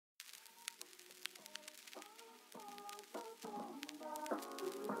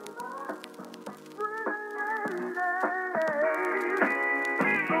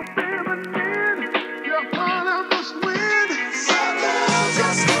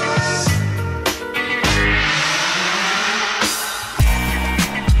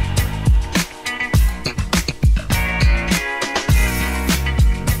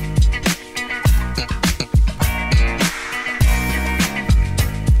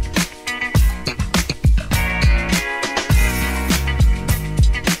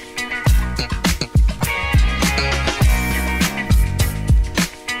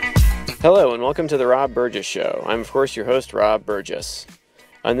Hello and welcome to the Rob Burgess Show. I'm of course your host, Rob Burgess.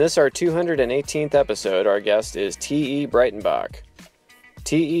 On this, our 218th episode, our guest is T.E. Breitenbach.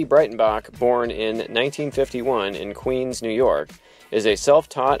 T.E. Breitenbach, born in 1951 in Queens, New York, is a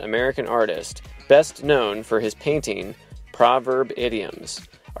self-taught American artist, best known for his painting, Proverb Idioms,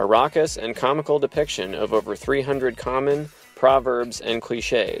 a raucous and comical depiction of over 300 common proverbs and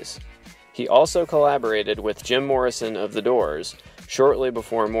cliches. He also collaborated with Jim Morrison of The Doors, shortly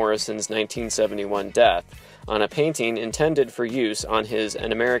before Morrison's 1971 death, on a painting intended for use on his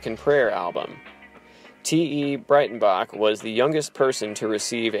An American Prayer album. T.E. Breitenbach was the youngest person to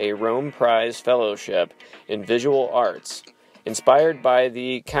receive a Rome Prize Fellowship in Visual Arts. Inspired by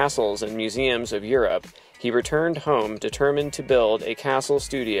the castles and museums of Europe, he returned home determined to build a castle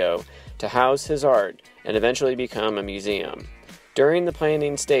studio to house his art and eventually become a museum. During the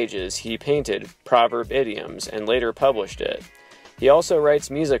planning stages, he painted Proverb Idioms and later published it. He also writes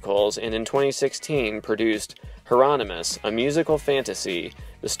musicals and in 2016 produced Hieronymus, a musical fantasy,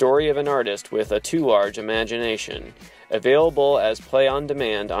 the story of an artist with a too large imagination, available as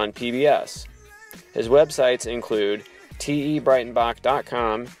play-on-demand on PBS. His websites include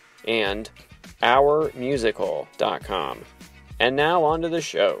tebreitenbach.com and ourmusical.com. And now on to the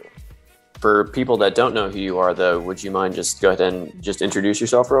show. For people that don't know who you are, though, would you mind just go ahead and just introduce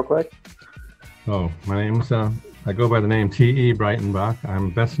yourself real quick? Oh, my name's, I go by the name T.E. Breitenbach. I'm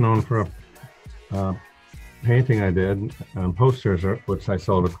best known for a painting I did on posters, which I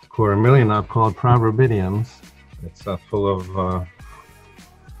sold $250,000 of, called Proverb Idioms. It's full of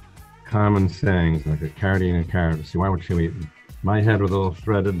common sayings, like a carrot eating a carrot. See, why would you eat? My head with a little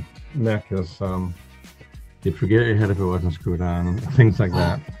threaded neck is, you'd forget your head if it wasn't screwed on, things like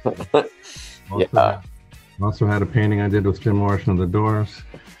that. Also had a painting I did with Jim Morrison of The Doors.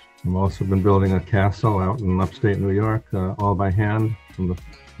 I've also been building a castle out in upstate New York, all by hand from the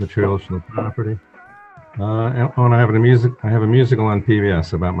materials from the property. And I have a musical on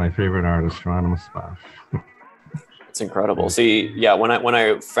PBS about my favorite artist, Hieronymus Bosch. It's incredible. See, yeah, when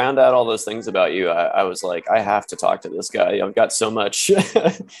I found out all those things about you, I was like, I have to talk to this guy. I've got so much.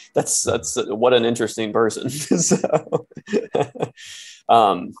 that's what an interesting person. So,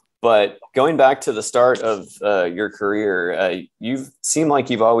 but going back to the start of your career, you seem like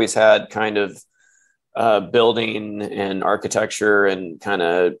you've always had kind of building and architecture and kind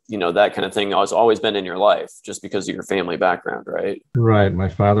of, that kind of thing has always been in your life just because of your family background, right? Right. My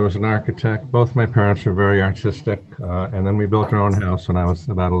father was an architect. Both my parents were very artistic. And then we built our own house when I was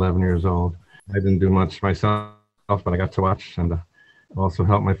about 11 years old. I didn't do much myself, but I got to watch and also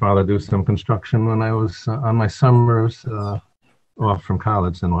helped my father do some construction when I was on my summers off from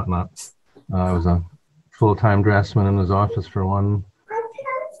college and whatnot. I was a full-time draftsman in his office for one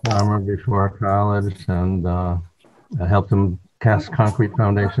summer before college, and I helped him cast concrete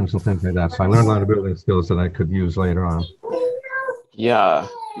foundations and things like that. So I learned a lot of building skills that I could use later on. Yeah,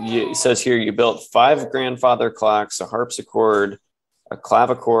 it says here you built 5 grandfather clocks, a harpsichord, a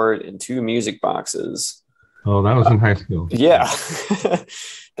clavichord, and 2 music boxes. Oh, that was in high school. Yeah,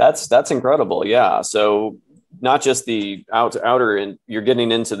 that's incredible. Yeah, so not just the outer, and you're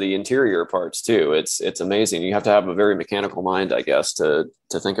getting into the interior parts too. It's amazing. You have to have a very mechanical mind, I guess, to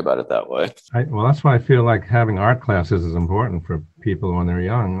think about it that way. Well, that's why I feel like having art classes is important for people when they're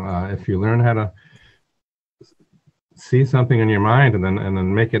young. If you learn how to see something in your mind and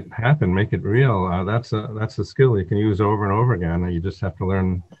then make it happen, make it real, that's a skill you can use over and over again. You just have to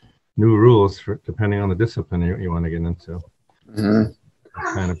learn new rules depending on the discipline you want to get into. Mm-hmm.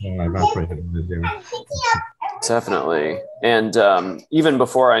 That's kind of how I've operated these years. Definitely. And even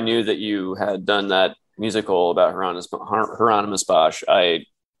before I knew that you had done that musical about Hieronymus Bosch, I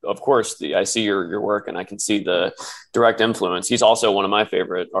see your work and I can see the direct influence. He's also one of my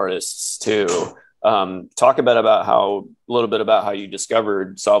favorite artists too. Talk a little bit about how you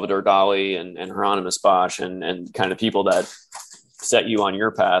discovered Salvador Dali and Hieronymus Bosch and kind of people that set you on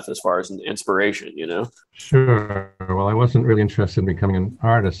your path as far as an inspiration, Sure. Well, I wasn't really interested in becoming an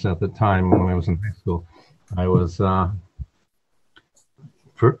artist at the time when I was in high school. I was, when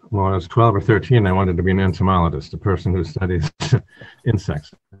I was 12 or 13, I wanted to be an entomologist, a person who studies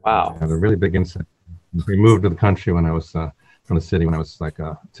insects. Wow. I had a really big insect. We moved to the country when I was from the city when I was like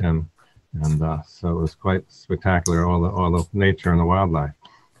 10. And so it was quite spectacular, all the nature and the wildlife.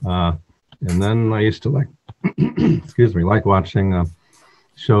 And then I used to like watching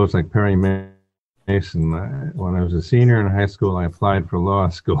shows like Perry Mason. When I was a senior in high school, I applied for law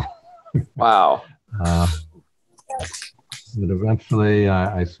school. Wow. But eventually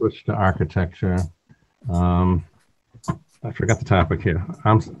I switched to architecture. I forgot the topic here.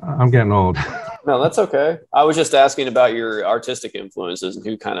 I'm getting old. No, that's okay. I was just asking about your artistic influences and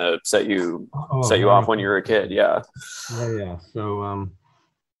who kind of set you off when you were a kid. Yeah. Yeah. So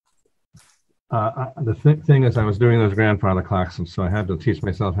the thing is, I was doing those grandfather clocks, and so I had to teach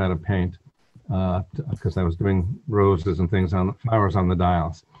myself how to paint because I was doing roses and things on flowers on the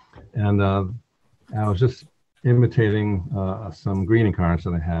dials, and I was just imitating some greeting cards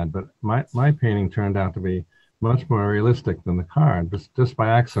that I had. But my painting turned out to be much more realistic than the card, just by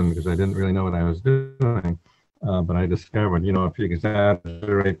accident, because I didn't really know what I was doing. But I discovered, if you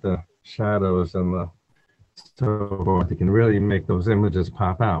exaggerate the shadows and the so forth, you can really make those images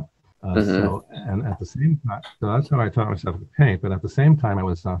pop out. So, and at the same time, so that's how I taught myself to paint. But at the same time, I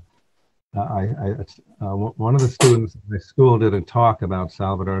was, one of the students at my school did a talk about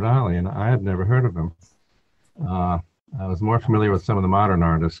Salvador Dali, and I had never heard of him. I was more familiar with some of the modern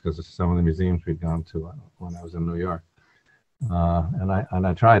artists because of some of the museums we'd gone to when I was in New York. And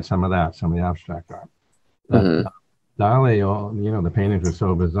I tried some of the abstract art. But Dali, the paintings were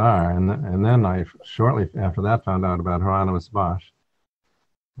so bizarre. And then I shortly after that found out about Hieronymus Bosch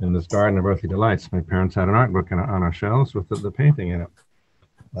and this Garden of Earthly Delights. My parents had an art book on our shelves with the painting in it.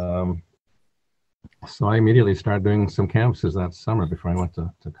 So I immediately started doing some canvases that summer before I went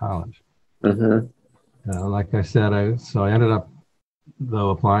to college. Like I said, I ended up, though,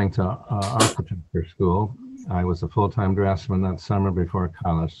 applying to architecture school. I was a full-time draftsman that summer before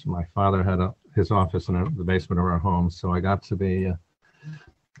college. My father had his office in the basement of our home, so I got to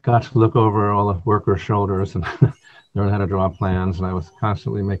look over all the workers' shoulders and learn how to draw plans. And I was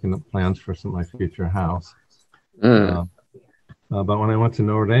constantly making the plans for my future house. But when I went to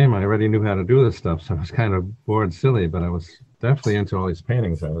Notre Dame, I already knew how to do this stuff, so I was kind of bored silly. But I was definitely into all these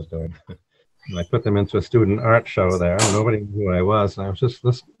paintings I was doing. And I put them into a student art show there. Nobody knew who I was. And I was just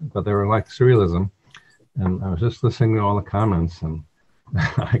listening, but they were like surrealism. And I was just listening to all the comments. And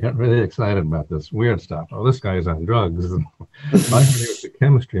I got really excited about this weird stuff. Oh, this guy's on drugs. I thought he was a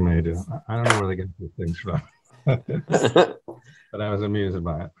chemistry major. I don't know where they get these things from. But I was amused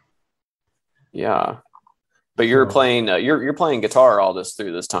by it. Yeah. But you're playing you're playing guitar all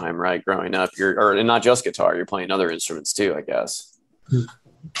through this time, right? Growing up, and not just guitar, you're playing other instruments too, I guess.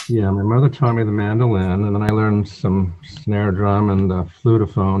 Yeah, my mother taught me the mandolin, and then I learned some snare drum and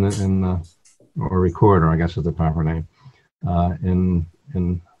flutophone or recorder, I guess is the proper name,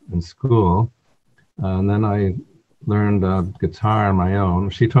 in school. And then I learned guitar on my own.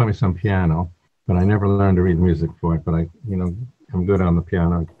 She taught me some piano, but I never learned to read music for it. But I'm good on the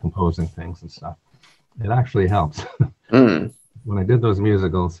piano, composing things and stuff. It actually helps. When I did those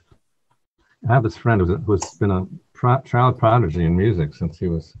musicals, I have this friend who's been a child prodigy in music since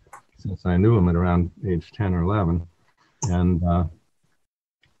I knew him at around age 10 or 11. And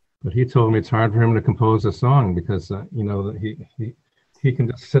but he told me it's hard for him to compose a song because he can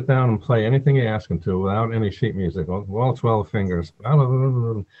just sit down and play anything you ask him to without any sheet music, all 12 fingers.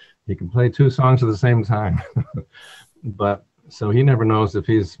 He can play 2 songs at the same time. But so he never knows if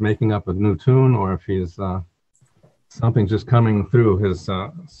he's making up a new tune or if he's something just coming through his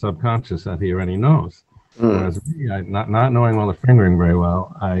subconscious that he already knows. Whereas me, not knowing all the fingering very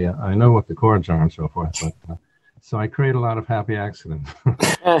well, I know what the chords are and so forth. But so I create a lot of happy accidents,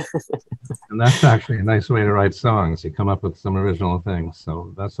 and that's actually a nice way to write songs. You come up with some original things.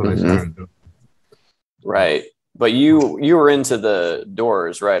 So that's what I started doing. Right, but you were into the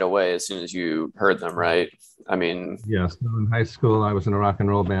Doors right away as soon as you heard them, right? I mean, yes. In high school, I was in a rock and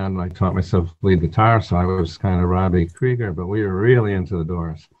roll band. And I taught myself to lead guitar, so I was kind of Robbie Krieger. But we were really into the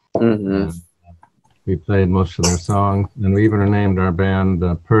Doors. We played most of their songs, and we even named our band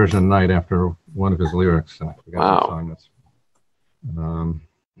Persian Night after one of his lyrics. I forgot the song that's.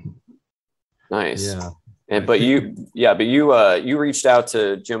 Nice. Yeah. But you reached out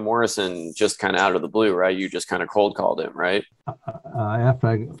to Jim Morrison just kind of out of the blue, right? You just kind of cold called him, right? After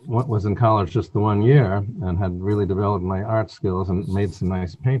I was in college just the 1 year and had really developed my art skills and made some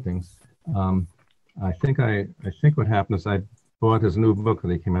nice paintings, I think what happened is I bought his new book that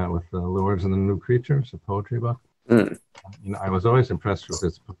he came out with, Lords and the New Creatures, a poetry book. I was always impressed with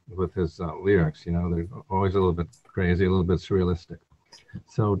his lyrics. They're always a little bit crazy, a little bit surrealistic.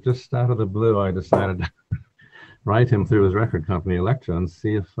 So just out of the blue, I decided to write him through his record company, Elektra, and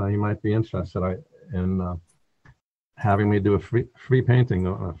see if he might be interested in having me do a free painting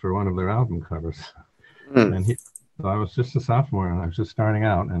for one of their album covers. And so I was just a sophomore, and I was just starting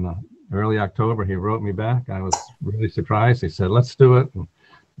out. And early October, he wrote me back. I was really surprised. He said, "Let's do it." And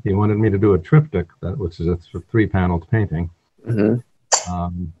he wanted me to do a triptych, which is a 3-paneled painting. And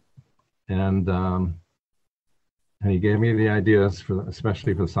he gave me the ideas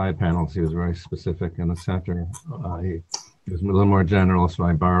especially for the side panels. He was very specific. In the center, it was a little more general, so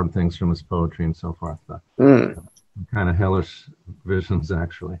I borrowed things from his poetry and so forth. Kind of hellish visions,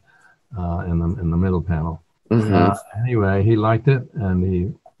 actually, in the middle panel. Anyway, he liked it, and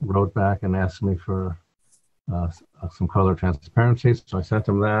he wrote back and asked me for some color transparency. So I sent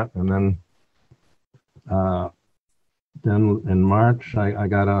him that, and then in March, I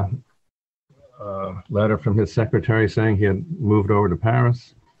got a letter from his secretary saying he had moved over to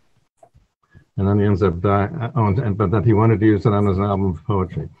Paris, and then he ends up dying. But that he wanted to use it on his album of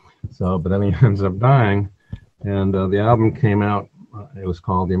poetry. So, but then he ends up dying, and the album came out. It was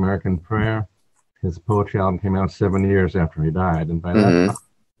called The American Prayer. His poetry album came out 7 years after he died, and by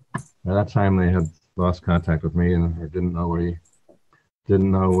that time they had lost contact with me, or didn't know where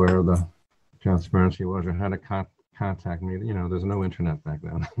the transparency was, or how to contact me. You know, there's no internet back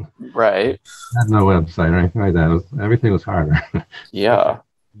then. Right. Had no website or anything like that. Everything was harder. Yeah.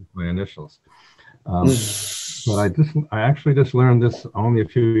 My initials. But I actually just learned this only a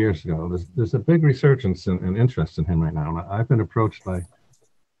few years ago. There's a big resurgence and interest in him right now. And I've been approached by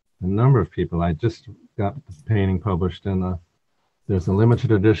a number of people. I just got the painting published in there's a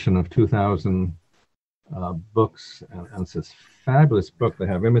limited edition of 2,000 books, and it's this fabulous book. They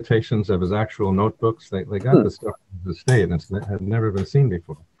have imitations of his actual notebooks. They got this stuff from the state, and it had never been seen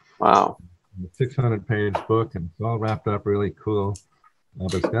before. Wow. A 600-page book, and it's all wrapped up really cool.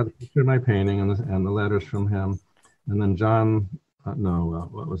 But it's got a picture of my painting and the letters from him. And then John,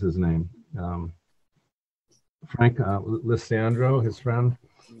 what was his name? Frank Lissandro, his friend,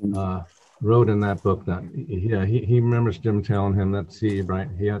 wrote in that book that he remembers Jim telling him that T.E.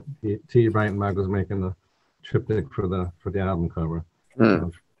 Breitenbach was making the triptych for the album cover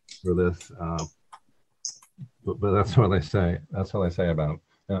for this. But that's what they say. That's all they say about it.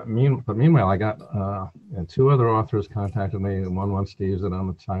 Meanwhile, I got two other authors contacted me. One wants to use it on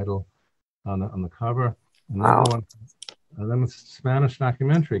the title, on the cover. And then a Spanish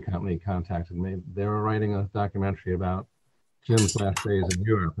documentary company contacted me. They were writing a documentary about Jim's last days in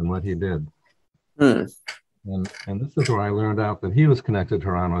Europe and what he did. And this is where I learned out that he was connected to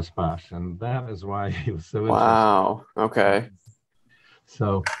Hieronymus Bosch, and that is why he was so interested. Wow. Okay.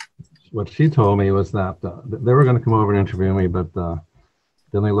 So what she told me was that they were going to come over and interview me, but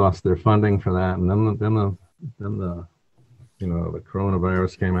then they lost their funding for that, and then the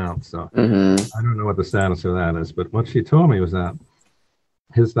coronavirus came out. So I don't know what the status of that is. But what she told me was that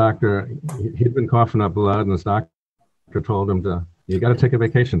his doctor, he'd been coughing up blood, and his doctor told him you got to take a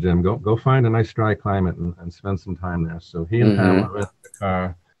vacation, Jim. Go find a nice dry climate and spend some time there. So he and Pamela rented a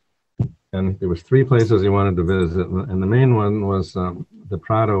car, and there was 3 places he wanted to visit, and the main one was the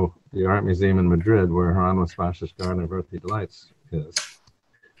Prado, the art museum in Madrid, where Hieronymus Bosch's Garden of Earthly Delights is.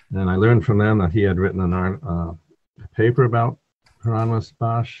 And I learned from them that he had written a paper about Hieronymus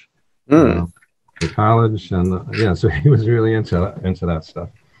Bosch for college, and so he was really into that stuff.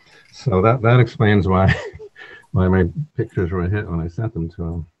 So that explains why my pictures were a hit when I sent them to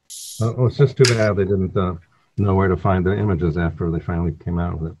him. It's just too bad they didn't know where to find the images after they finally came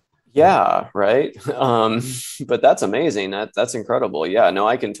out with it. Yeah, right. But that's amazing. That's incredible. Yeah, no,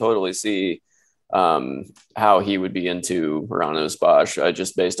 I can totally see how he would be into Hieronymus Bosch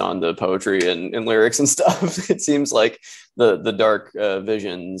just based on the poetry and lyrics and stuff. It seems like the dark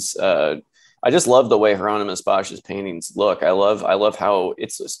visions. I just love the way Hieronymus Bosch's paintings look. I love how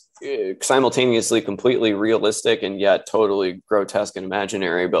it's simultaneously completely realistic and yet totally grotesque and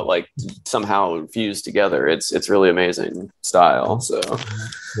imaginary, but like somehow fused together. It's really amazing style. So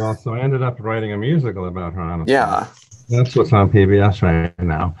I ended up writing a musical about Hieronymus. Yeah, that's what's on PBS right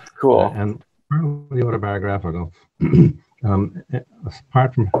now. Cool. And partly autobiographical.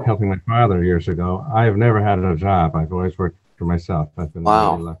 Apart from helping my father years ago, I have never had a job. I've always worked for myself. I've been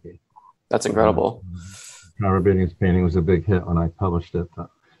really lucky. That's incredible. Robert Burgess painting was a big hit when I published it.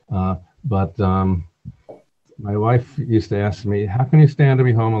 But my wife used to ask me, how can you stand to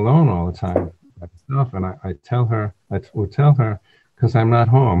be home alone all the time by yourself? And I would tell her, because I'm not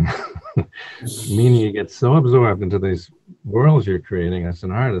home. Meaning you get so absorbed into these worlds you're creating as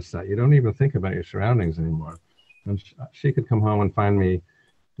an artist that you don't even think about your surroundings anymore. And she could come home and find me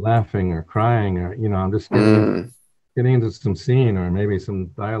laughing or crying, or, I'm just getting into some scene or maybe some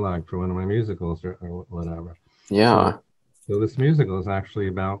dialogue for one of my musicals or whatever. Yeah. So this musical is actually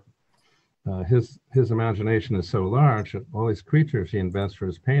about his imagination is so large that all these creatures he invents for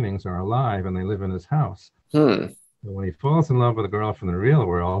his paintings are alive and they live in his house. So when he falls in love with a girl from the real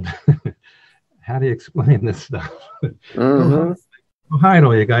world, how do you explain this stuff? Go hide,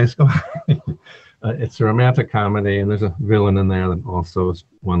 all you guys. Go hide. It's a romantic comedy, and there's a villain in there that also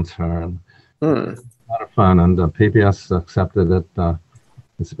wants her. And a lot of fun, and PBS accepted it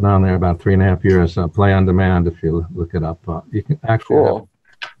It's been on there about 3.5 years. Play on demand if you look it up. You can actually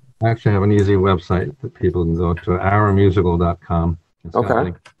have an easy website that people can go to, ourmusical.com.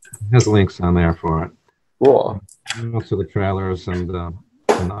 It has links on there for it. Cool. And also the trailers and an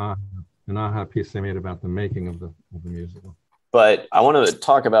aha piece they made about the making of the musical. But I want to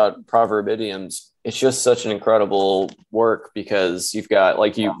talk about Proverb Idioms. It's just such an incredible work because you've got,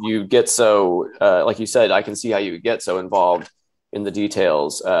 like, you get so, like you said, I can see how you get so involved in the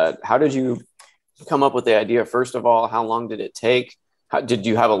details. How did you come up with the idea? First of all, how long did it take? Did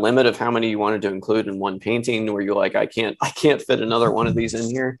you have a limit of how many you wanted to include in one painting? Were you like, I can't fit another one of these in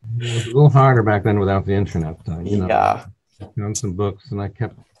here? It was a little harder back then without the internet. Yeah. I found some books and I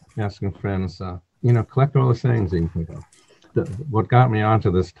kept asking friends, collect all the sayings you can think of. What got me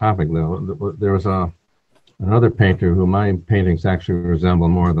onto this topic, though, there was another painter who my paintings actually resemble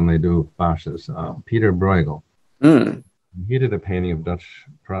more than they do Bosch's, Peter Bruegel. He did a painting of Dutch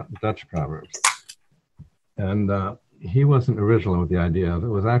proverbs. And he wasn't original with the idea. It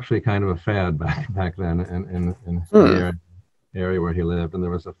was actually kind of a fad back then in the area where he lived. And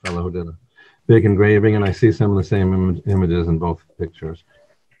there was a fellow who did a big engraving, and I see some of the same images in both pictures.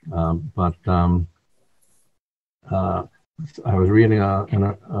 I was reading a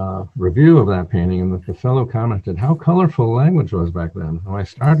review of that painting, and the fellow commented how colorful language was back then. And I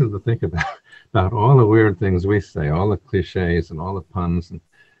started to think about all the weird things we say, all the cliches and all the puns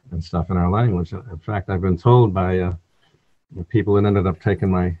and stuff in our language. In fact, I've been told by people that ended up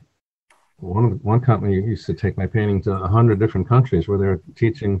taking one company used to take my painting to 100 different countries where they're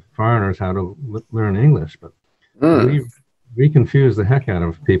teaching foreigners how to learn English. But we confuse the heck out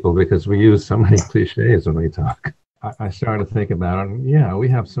of people because we use so many cliches when we talk. I started to think about it. And yeah, we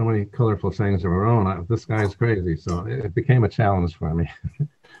have so many colorful sayings of our own. This guy's crazy. So it became a challenge for me. It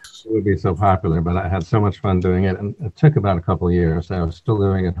would be so popular, but I had so much fun doing it. And it took about a couple of years. I was still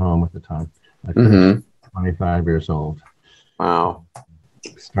doing it at home at the time. I was 25 years old. Wow.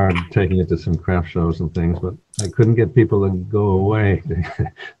 Started taking it to some craft shows and things, but I couldn't get people to go away.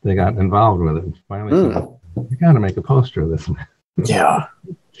 They got involved with it. And finally said, you got to make a poster of this. Yeah.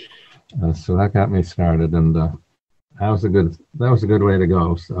 So that got me started, and that was a good way to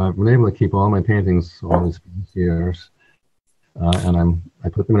go. So I've been able to keep all my paintings all these years, and I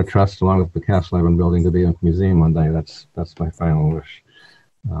put them in a trust along with the castle I've been building to be a museum one day. That's my final wish.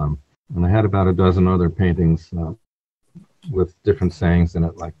 And I had about a dozen other paintings with different sayings in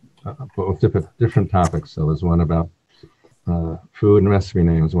it, like with different topics. So there's one about food and recipe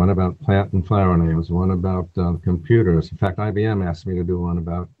names, one about plant and flower names, one about computers. In fact, IBM asked me to do one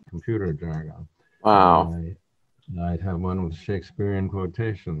about computer jargon. Wow. I'd have one with Shakespearean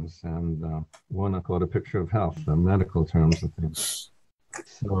quotations, and one called A Picture of Health, the medical terms and things.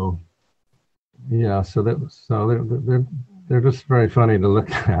 So, yeah, they're just very funny to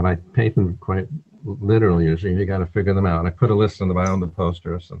look at. I paint them quite literally. Usually, you got to figure them out. I put a list of them on the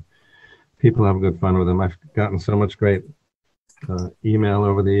posters, and people have good fun with them. I've gotten so much great email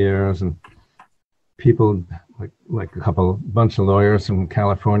over the years, and people like a bunch of lawyers from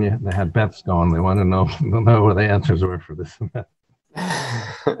California, they had bets going. They want to know what the answers were for this and that.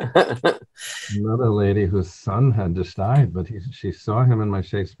 Another lady whose son had just died, but she saw him in my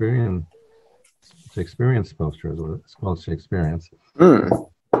Shakespearean poster. It's called Shakespearean.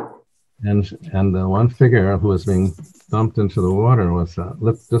 And the one figure who was being dumped into the water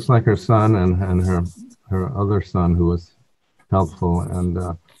looked just like her son and her other son, who was helpful, and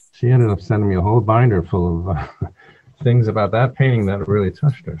she ended up sending me a whole binder full of things about that painting that really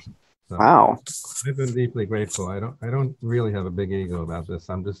touched her. So wow. I've been deeply grateful. I don't really have a big ego about this.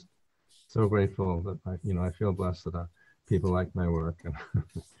 I'm just so grateful that I feel blessed that people like my work,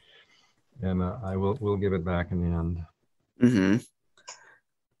 and I will give it back in the end. Mm-hmm.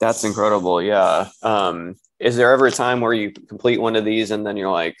 That's incredible. Yeah. Is there ever a time where you complete one of these and then you're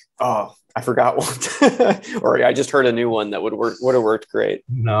like, oh, I forgot one, or I just heard a new one that would have worked great?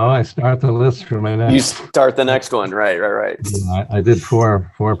 No, I start the list for my next. You start the next one, right? I did four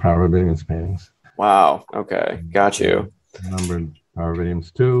Proverb Idioms paintings. Wow. Okay, got you. Numbered Proverb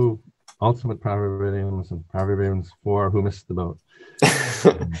Idioms 2, Ultimate Proverb Idioms, and Proverb Idioms 4, Who Missed the Boat.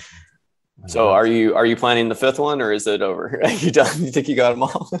 So are you planning the fifth one, or is it over? Are you done? You think you got them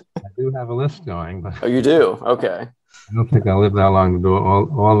all? I do have a list going, but oh, you do? Okay. I don't think I'll live that long to do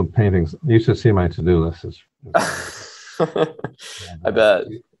all the paintings. You should see my to-do list. I bet.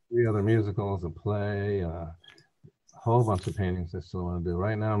 3 other musicals, a play, a whole bunch of paintings I still want to do.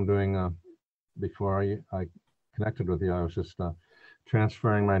 Right now I'm doing, before I connected with you, I was just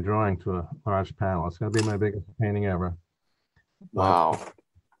transferring my drawing to a large panel. It's going to be my biggest painting ever. Wow.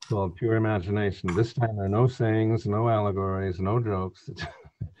 Called Pure Imagination. This time there are no sayings, no allegories, no jokes.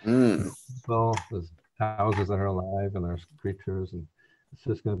 Mm, People, there's houses that are alive, and there's creatures, and it's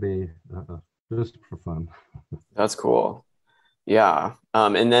just going to be just for fun. that's cool. Yeah.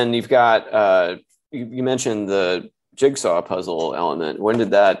 And then you've got you mentioned the jigsaw puzzle element. When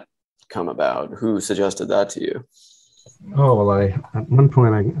did that come about? Who suggested that to you? Oh, well, at one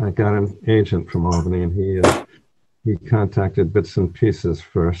point I got an agent from Albany, and he contacted Bits and Pieces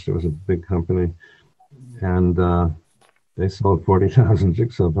first. It was a big company, and they sold 40,000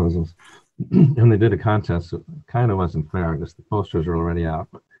 jigsaw puzzles. And they did a contest. It kind of wasn't fair because the posters are already out,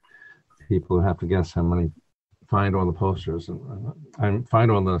 but people have to guess how many, find all the posters and find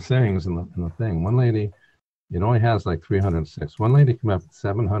all the sayings in the thing. One lady, it only has like 306. One lady came up with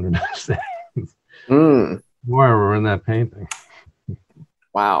 700 sayings. Mm, More were in that painting.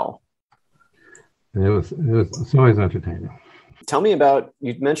 wow. It's always entertaining. Tell me about,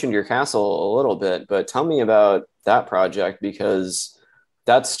 you mentioned your castle a little bit, but tell me about that project, because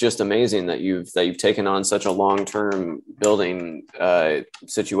that's just amazing that you've taken on such a long-term building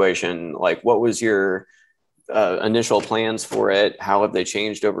situation. Like, what was your initial plans for it? How have they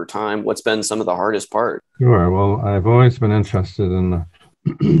changed over time? What's been some of the hardest part? Sure. Well, I've always been interested in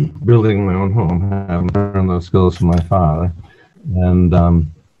building my own home. I've learned those skills from my father. And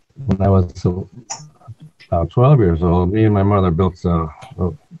when I was about 12 years old, me and my mother built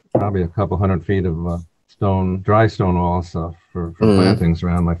probably a couple 100 feet of dry stone walls for plantings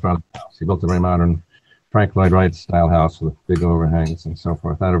around my father's house. He built a very modern Frank Lloyd Wright style house with big overhangs and so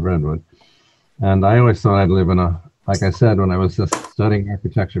forth out of redwood. And I always thought I'd live in like I said, when I was just studying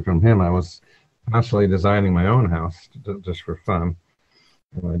architecture from him, I was constantly designing my own house just for fun.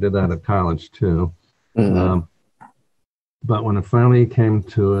 And I did that at college too. Mm-hmm. But when it finally came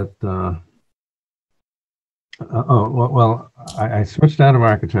to it, I switched out of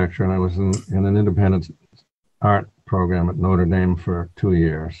architecture, and I was in an independent art program at Notre Dame for 2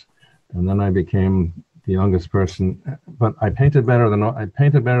 years, and then I became the youngest person. But I painted better than all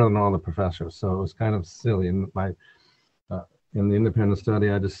the professors, so it was kind of silly. In the independent study,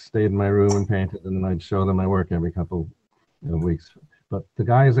 I just stayed in my room and painted, and then I'd show them my work every couple of weeks. But the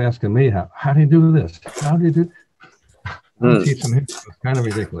guy is asking me, how do you do this? How do you do? I'm teaching him. It's kind of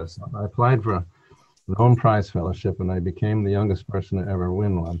ridiculous. I applied for a Rome Prize Fellowship, and I became the youngest person to ever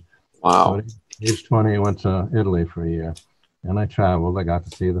win one. Wow. So at age 20, I went to Italy for a year, and I traveled. I got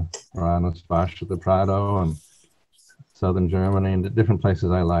to see the Murano, Sfascia, the Prado, and southern Germany, and the different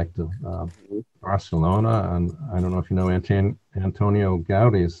places I liked. Barcelona, and I don't know if you know Antonio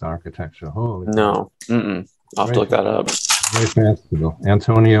Gaudi's architecture. Holy no. I'll have to look that up. Very fanciful.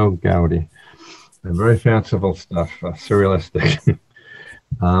 Antonio Gaudi. And very fanciful stuff, surrealistic.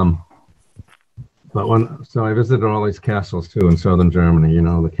 So I visited all these castles too in southern Germany. You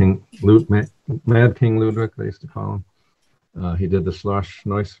know, the Mad King Ludwig, they used to call him. He did the Schloss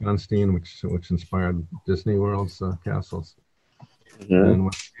Neuschwanstein, which inspired Disney World's castles. Mm-hmm. And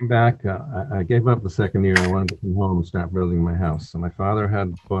when I came back, I gave up the second year. I wanted to come home and start building my house. So my father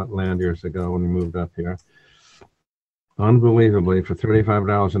had bought land years ago when he moved up here. Unbelievably, for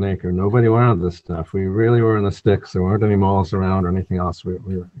 $35 an acre. Nobody wanted this stuff. We really were in the sticks. There weren't any malls around or anything else. We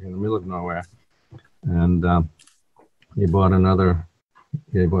were in the middle of nowhere. And he bought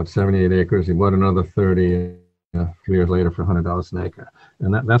 78 acres. He bought another 30 a few years later for $100 an acre.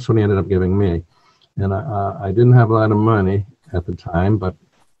 And that's what he ended up giving me. And I didn't have a lot of money at the time, but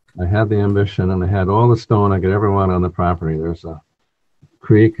I had the ambition, and I had all the stone I could ever want on the property. There's a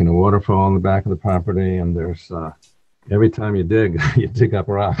creek and a waterfall on the back of the property, and there's every time you dig, you dig up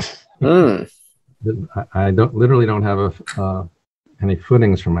rocks. I literally don't have any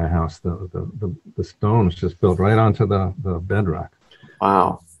footings for my house. The stones just built right onto the bedrock.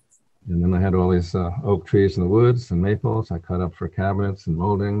 Wow. And then I had all these oak trees in the woods and maples I cut up for cabinets and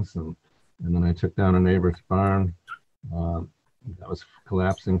moldings. And then I took down a neighbor's barn that was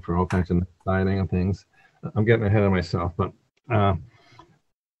collapsing for all kinds of siding and things. I'm getting ahead of myself, but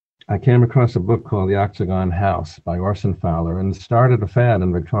I came across a book called The Octagon House by Orson Fowler, and it started a fad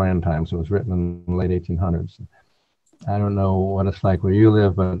in Victorian times. It was written in the late 1800s. I don't know what it's like where you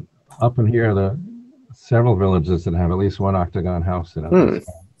live, but up in here, there are several villages that have at least one octagon house in it,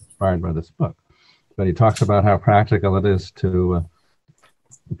 inspired by this book. But he talks about how practical it is to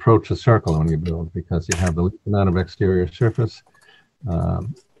approach a circle when you build, because you have the least amount of exterior surface.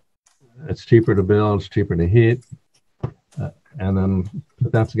 It's cheaper to build, it's cheaper to heat. And then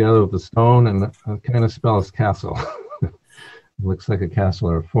put that together with the stone, and it kind of spells castle. It looks like a castle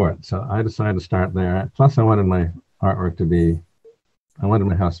or a fort. So I decided to start there. Plus, I wanted my artwork I wanted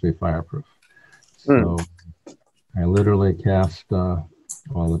my house to be fireproof. So I literally cast all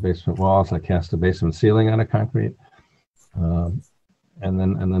the basement walls. I cast the basement ceiling out of concrete.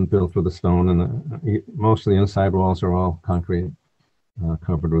 then built with the stone, and most of the inside walls are all concrete,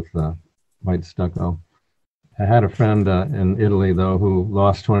 covered with white stucco. I had a friend in Italy, though, who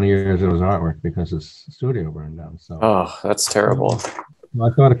lost 20 years of his artwork because his studio burned down. So, Oh, that's terrible.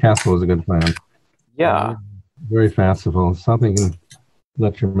 well, I thought a castle was a good plan. Yeah. Very fanciful. Something can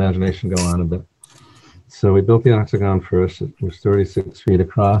let your imagination go on a bit. So we built the octagon first. It was 36 feet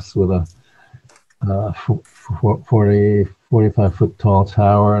across with a 45-foot tall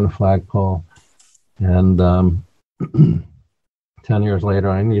tower and a flagpole. And 10 years later,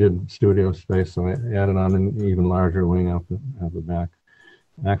 I needed studio space, so I added on an even larger wing out the back.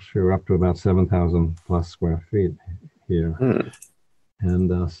 Actually, we're up to about 7,000 plus square feet here.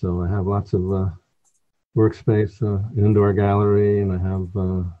 And so I have lots of workspace, indoor gallery, and I have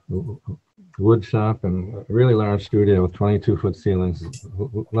a wood shop and a really large studio with 22-foot ceilings.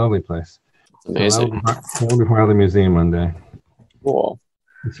 Lovely place. Amazing. So that'll be part of the museum one day. Cool.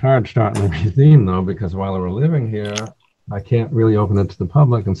 It's hard starting the museum, though, because while we're living here, I can't really open it to the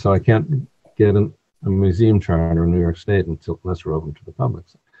public, and so I can't get a museum charter in New York State unless we're open to the public.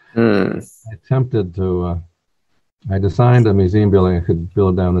 So I attempted to, I designed a museum building I could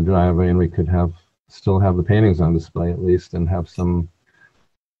build down the driveway, and we could still have the paintings on display at least, and have some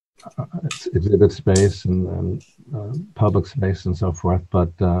exhibit space and public space and so forth.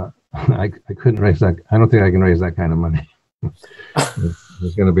 But I couldn't raise that. I don't think I can raise that kind of money.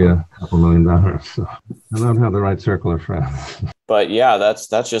 There's going to be a couple $1 million. So I don't have the right circle of friends. But yeah, that's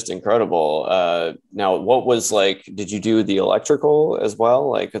just incredible. Now, what was like? Did you do the electrical as well,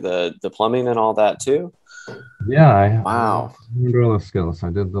 like the plumbing and all that too? Yeah. Wow. I learned all the skills.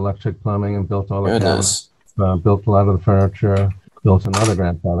 I did the electric plumbing and built all the Goodness. cabinets, built a lot of the furniture, built another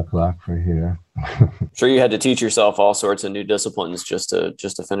grandfather clock for here. I'm sure you had to teach yourself all sorts of new disciplines just to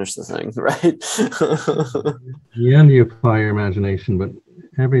finish the thing, right? In the end, you apply your imagination, but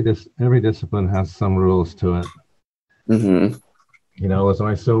every discipline has some rules to it. Mm-hmm. You know, there's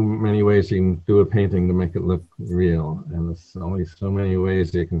only so many ways you can do a painting to make it look real, and there's only so many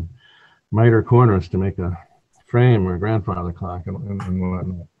ways you can miter corners to make a frame or a grandfather clock and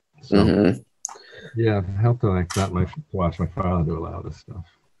whatnot. So, yeah, it helped to watch my father do a lot of this stuff.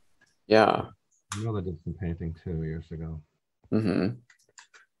 Yeah. My mother did some painting 2 years ago.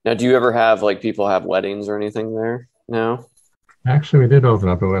 Now, do you ever have people have weddings or anything there now? Actually, we did open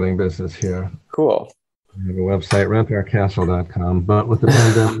up a wedding business here. Cool. We have a website, rentourcastle.com, but with the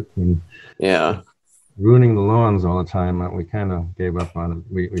pandemic and ruining the lawns all the time, we kind of gave up on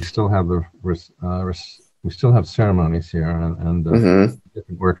it. We still have we still have ceremonies here and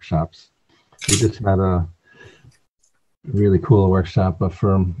different workshops. We just had a really cool workshop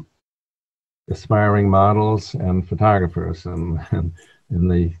for aspiring models and photographers, and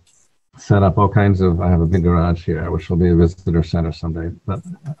they set up all kinds of, I have a big garage here, which will be a visitor center someday, but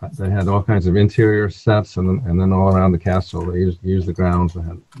they had all kinds of interior sets, and then all around the castle, they used the grounds. They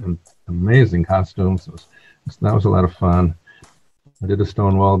had amazing costumes. That was a lot of fun. I did a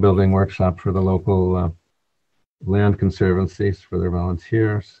stone wall building workshop for the local land conservancies for their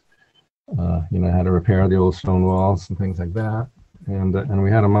volunteers. I had to repair the old stone walls and things like that. And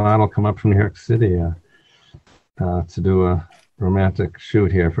we had a model come up from New York City to do a romantic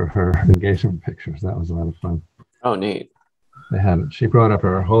shoot here for her engagement pictures. That was a lot of fun. Oh, neat. She brought up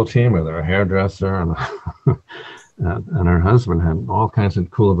her whole team with her, a hairdresser and her husband had all kinds of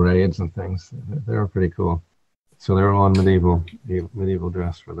cool braids and things. They were pretty cool. So they were all in medieval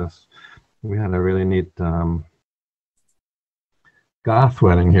dress for this. We had a really neat goth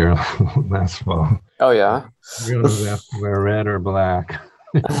wedding here last fall. Oh, yeah? Everyone was asked to wear red or black.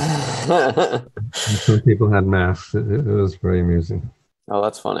 And some people had masks. It was very amusing. Oh,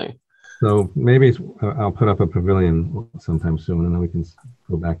 that's funny. So maybe I'll put up a pavilion sometime soon, and then we can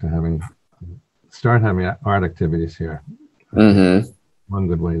go back to start having art activities here. One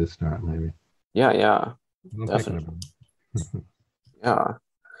good way to start, maybe. Yeah, definitely. Yeah.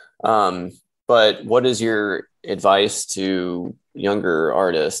 But what is your advice to younger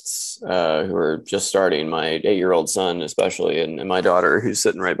artists who are just starting? My 8-year-old son, especially, and my daughter, who's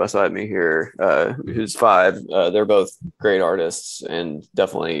sitting right beside me here, who's 5. They're both great artists, and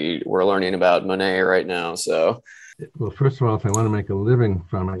definitely we're learning about Monet right now. So, well, first of all, if I want to make a living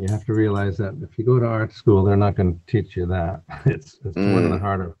from it, you have to realize that if you go to art school, they're not going to teach you that. It's one of the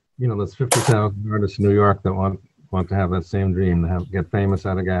harder. There's 50,000 artists in New York that want to have that same dream, to get famous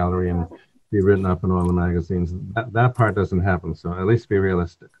at a gallery and be written up in all the magazines. That part doesn't happen. So at least be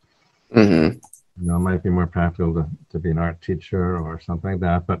realistic. It might be more practical to be an art teacher or something like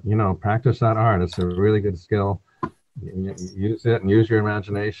that. But practice that art. It's a really good skill. Use it and use your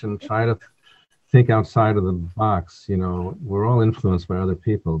imagination. Try to think outside of the box. We're all influenced by other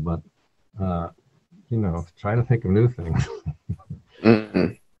people, but try to think of new things.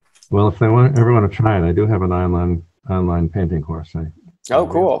 Mm-hmm. Well, if they ever want to try it, I do have an online painting course. Oh,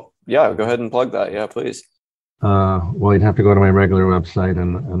 cool. Yeah, go ahead and plug that. Yeah, please. Well, you'd have to go to my regular website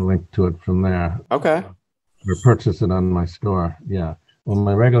and link to it from there. Okay. Or purchase it on my store. Yeah. Well,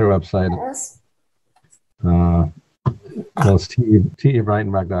 my regular website, it's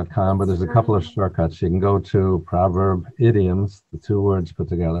tebreitenbach.com, but there's a couple of shortcuts. You can go to Proverb Idioms, the two words put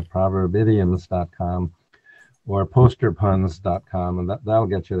together, proverbidioms.com, or posterpuns.com, and that'll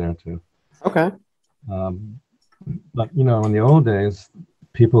get you there too. Okay. But in the old days,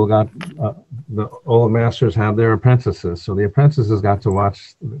 people got the old masters had their apprentices, so the apprentices got to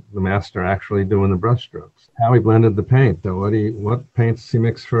watch the master actually doing the brush strokes, how he blended the paint, what paints he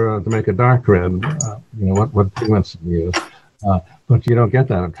mixed to make a dark red, what pigments he used. But you don't get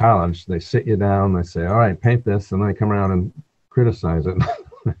that at college. They sit you down, they say, all right, paint this, and then they come around and criticize it.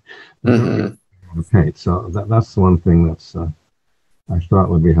 Paint. So that's the one thing that's I thought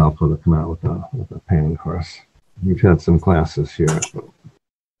would be helpful to come out with a painting course. You've had some classes here.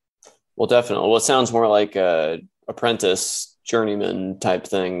 Well, definitely. Well, it sounds more like a apprentice journeyman type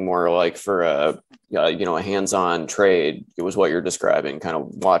thing, more like for a hands-on trade. It was what you're describing, kind of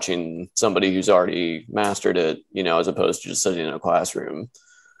watching somebody who's already mastered it, as opposed to just sitting in a classroom.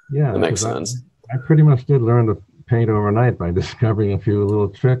 Yeah, that makes sense. I pretty much did learn to paint overnight by discovering a few little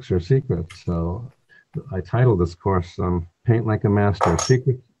tricks or secrets. So I titled this course "Paint Like a Master."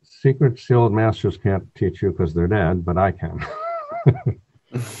 Secrets the old masters can't teach you because they're dead, but I can.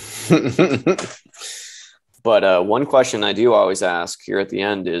 But one question I do always ask here at the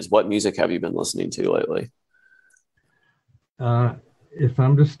end is, what music have you been listening to lately? If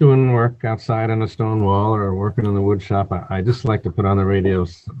I'm just doing work outside on a stone wall or working in the wood shop, I just like to put on the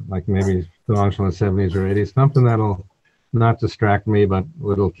radios, like maybe songs from the 70s or 80s, something that'll not distract me, but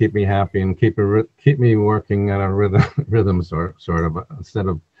it'll keep me happy and keep me working at a rhythm sort of, instead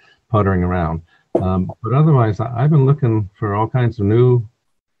of puttering around. But otherwise, I've been looking for all kinds of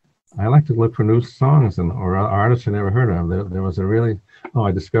I like to look for new songs or artists I never heard of. There was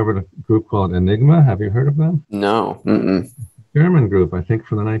I discovered a group called Enigma. Have you heard of them? No. Mm-mm. German group, I think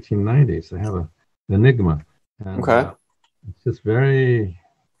from the 1990s. They have an Enigma. And, okay. It's just very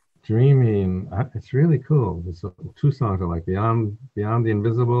dreamy, and it's really cool. There's two songs I like, Beyond the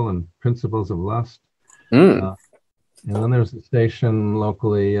Invisible and Principles of Lust. And then there's a station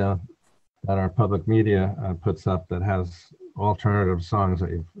locally that our public media puts up that has alternative songs that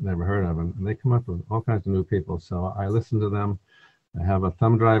you've never heard of, and they come up with all kinds of new people. So I listen to them. I have a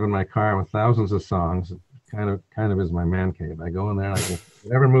thumb drive in my car with thousands of songs. It kind of is my man cave. I go in there,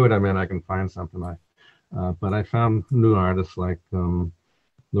 whatever mood I'm in, I can find something. But I found new artists like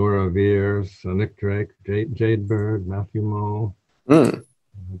Laura Veers, Nick Drake, Jade Bird, Matthew Moe,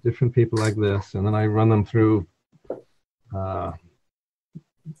 different people like this, and then I run them through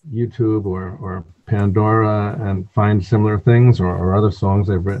YouTube or Pandora and find similar things or other songs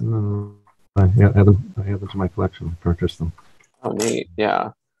they've written, and I add them to my collection, purchase them. Oh, neat.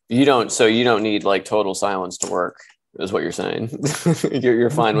 Yeah. You don't need like total silence to work, is what you're saying. You're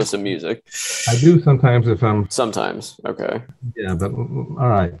fine with some music. I do sometimes if I'm... Sometimes. Okay. Yeah, but all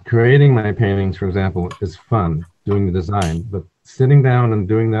right. Creating my paintings, for example, is fun, doing the design, but sitting down and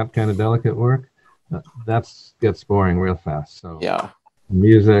doing that kind of delicate work, that gets boring real fast. So yeah.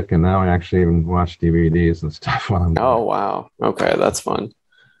 Music, and now I actually even watch DVDs and stuff while I'm doing Oh, wow. Okay, that's fun.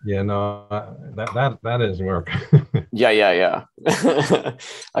 Yeah, no, that is work. Yeah.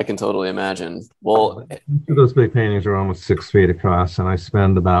 I can totally imagine. Well, those big paintings are almost 6 feet across, and I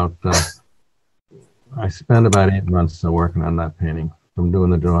spend about 8 months working on that painting, from doing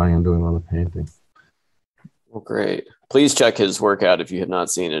the drawing and doing all the painting. Well, great. Please check his work out if you have not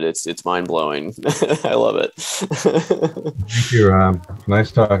seen it. It's mind-blowing. I love it. Thank you, Rob.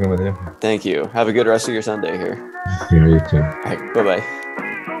 Nice talking with you. Thank you. Have a good rest of your Sunday here. Yeah, you too. All right, bye-bye.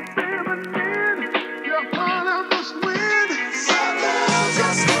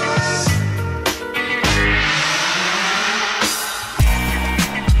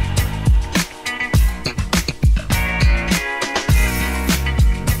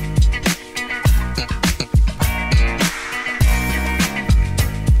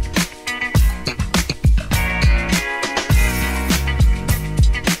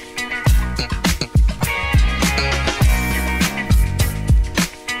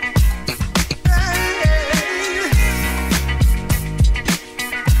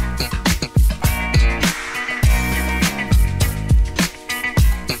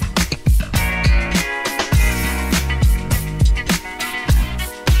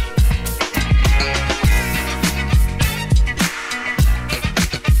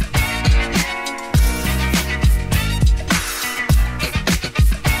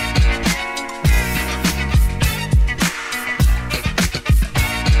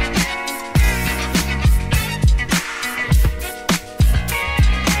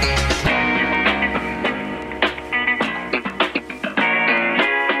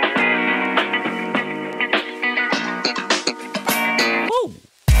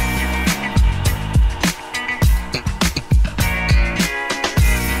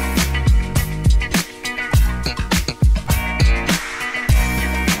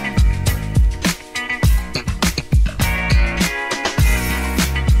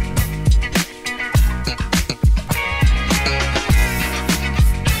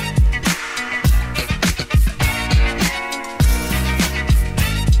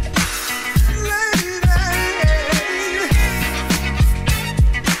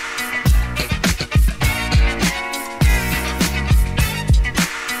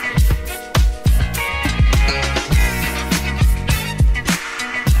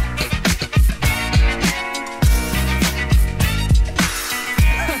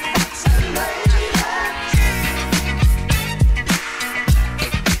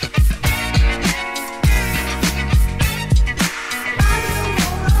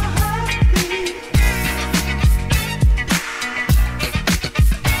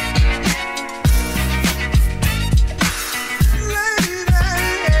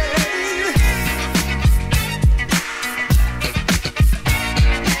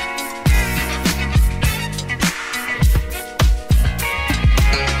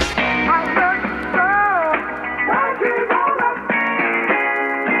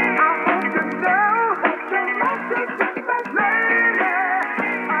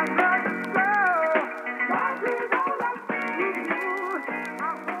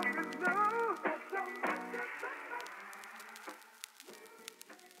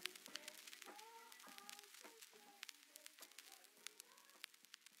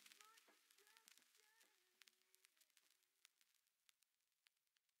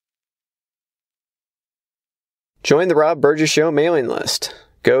 Join the Rob Burgess Show mailing list.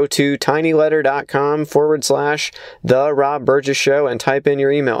 Go to tinyletter.com/The Rob Burgess Show and type in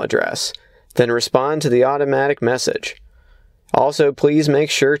your email address. Then respond to the automatic message. Also, please make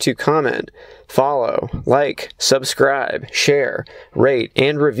sure to comment, follow, like, subscribe, share, rate,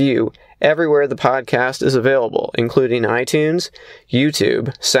 and review everywhere the podcast is available, including iTunes,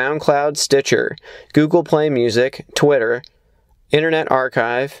 YouTube, SoundCloud, Stitcher, Google Play Music, Twitter, Internet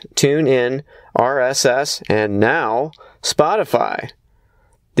Archive, TuneIn, RSS, and now Spotify.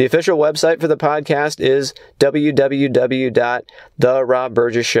 The official website for the podcast is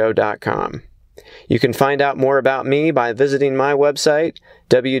www.therobburgessshow.com. You can find out more about me by visiting my website,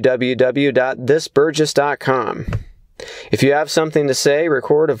 www.thisburgess.com. If you have something to say,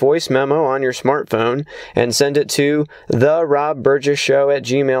 record a voice memo on your smartphone and send it to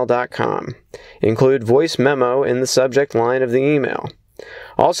therobburgessshow@gmail.com. Include voice memo in the subject line of the email.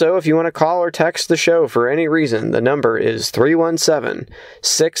 Also, if you want to call or text the show for any reason, the number is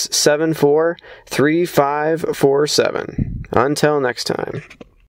 317-674-3547. Until next time.